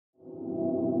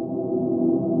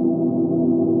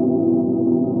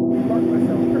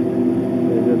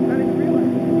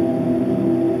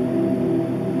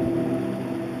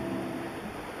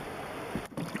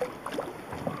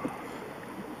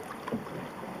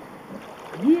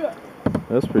Yeah.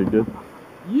 That's pretty good.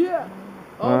 Yeah.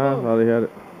 I thought he had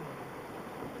it.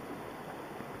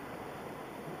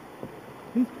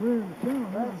 He's clearing the channel.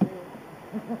 That's it.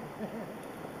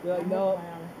 You're like, no.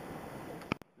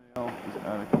 He's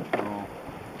out of control.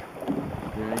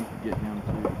 Yeah, you can get him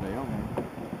to the bail, man.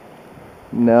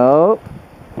 Nope.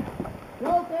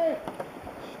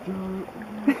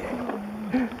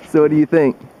 So what do you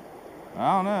think?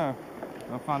 I don't know.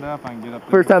 I'll find out if I can get up there.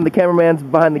 First time the cameraman's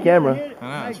behind the camera.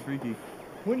 I know, it's freaky.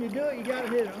 When you do it, you gotta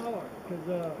hit it hard,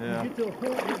 because you get to a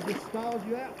point that it just stalls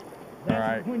you out.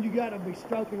 That's when you gotta be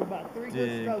stroking about 3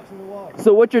 good strokes in the water.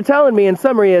 So what you're telling me in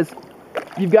summary is,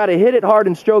 you've got to hit it hard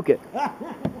and stroke it.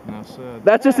 No, said.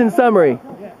 That's just in summary.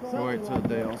 Wait till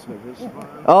Dale says this.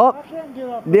 Oh,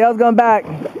 Dale's gone back.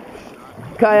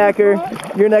 Kayaker,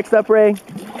 you're next up, Ray. Ain't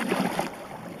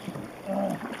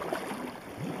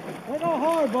no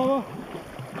hard, Bubba.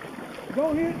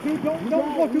 Don't hit it too, don't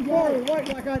go too far right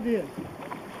like I did.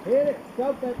 Hit it.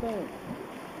 Stroke that thing.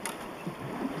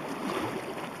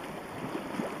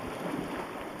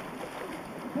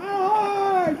 How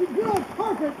hard? You good.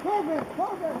 Perfect.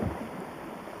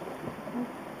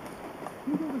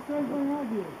 You did the same thing I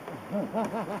did.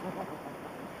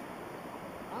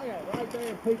 I got it right there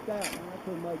and peeked out, man. I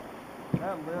couldn't make it.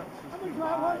 That lip's Let me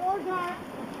try one more time.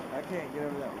 I can't get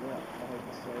over that lip. I hate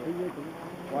to say it.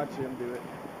 Watch him do it.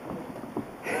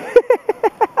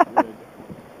 Good.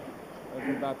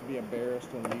 I'm about to be embarrassed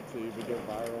on YouTube and go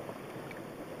viral.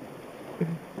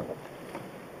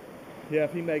 Yeah,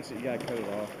 if he makes it, you gotta cut it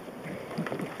off.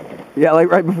 Yeah,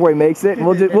 like right before he makes it.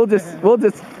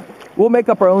 We'll make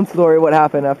up our own story what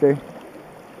happened after.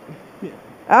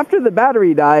 After the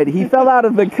battery died, he fell out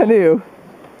of the canoe.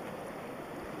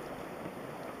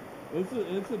 It's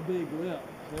a big lip.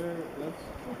 That's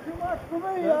Too much for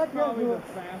me. That's probably the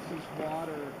fastest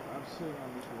water I've seen on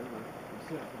this river,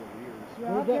 except for the weirs.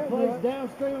 There's that place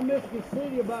downstream of Michigan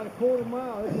City about a quarter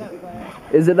mile. It's that fast.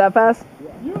 Is it that fast?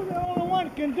 Yeah. You're the only one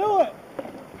that can do it.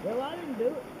 Well, I didn't do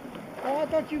it. Oh, I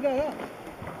thought you got up.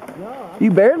 No,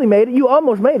 You barely made it. You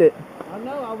almost made it. I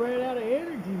know. I ran out of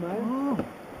energy, man.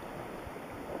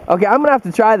 Okay, I'm gonna have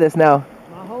to try this now.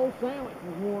 My whole sandwich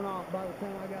was worn off by the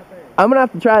time I got there. I'm gonna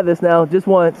have to try this now, just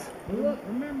once. Hey, look,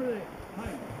 remember that.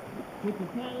 Hey, put the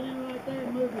paddle in right there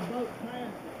and move the boat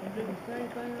past and do the same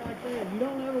thing right there. You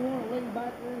don't ever want to lean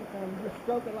back or anything. You just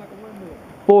stroke it like a windmill.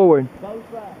 Forward.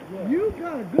 Both sides, yeah. You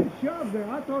got a good shove there.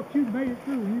 I thought you made it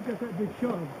through. You got that big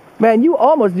shove. Man, you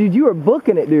almost, dude. You were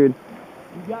booking it, dude.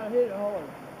 You got to hit it hard.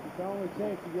 It's the only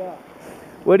chance you got.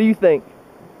 What do you think?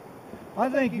 I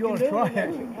think you ought to try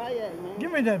it. Kayak, man.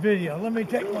 Give me that video. Let me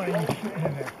take one of you in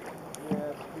there. Yeah,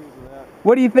 excuse that.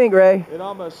 What do you think, Ray? It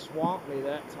almost swamped me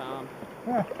that time.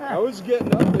 I was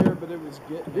getting up there, but it was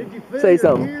getting. Did you feel Say your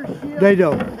something. gear shift? They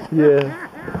don't. Yeah.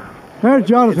 There's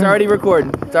Jonathan. It's already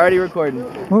recording. It's already recording.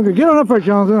 Okay, get on up there,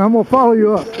 Jonathan. I'm going to follow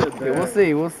you up. Okay, we'll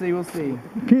see. We'll see. We'll see.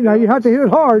 Now, you have to hit it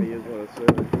hard. Is what I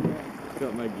said.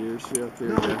 Got my gear shift here.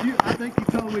 No, I think you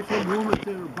told me some woman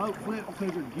said her boat flipped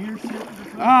because her gear shifted or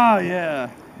something. Oh yeah.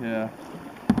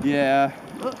 Yeah.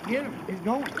 Look, get him. He's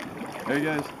going. There he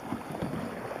goes.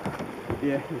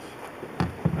 Yeah.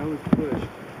 I was pushed.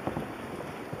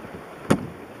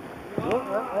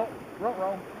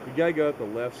 Wrong. You gotta go up the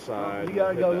left side. You gotta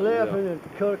and go hit that left lip. and then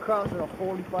cut across at a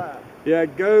 45. Yeah,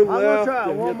 go left. I'm gonna try it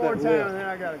and one hit more that time lip. and then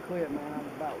I gotta quit, man. I'm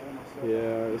about one myself.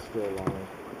 Yeah, it's still long.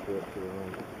 Trip to the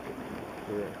end.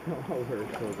 Yeah. Oh, there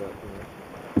it goes up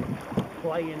there.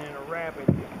 Playing in a rapid.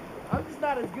 I'm just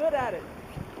not as good at it.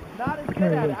 Not as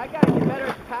good at it. I gotta get better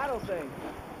at the paddle thing.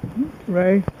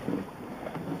 Ray.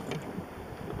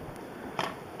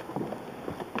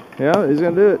 Yeah, he's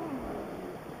gonna do it.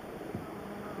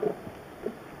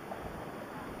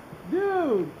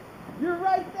 Dude, you're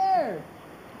right there.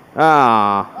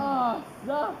 Ah. Oh,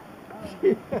 suck.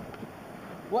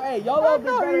 Well, hey, y'all all did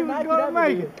better than I could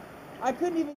ever do. I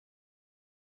couldn't even.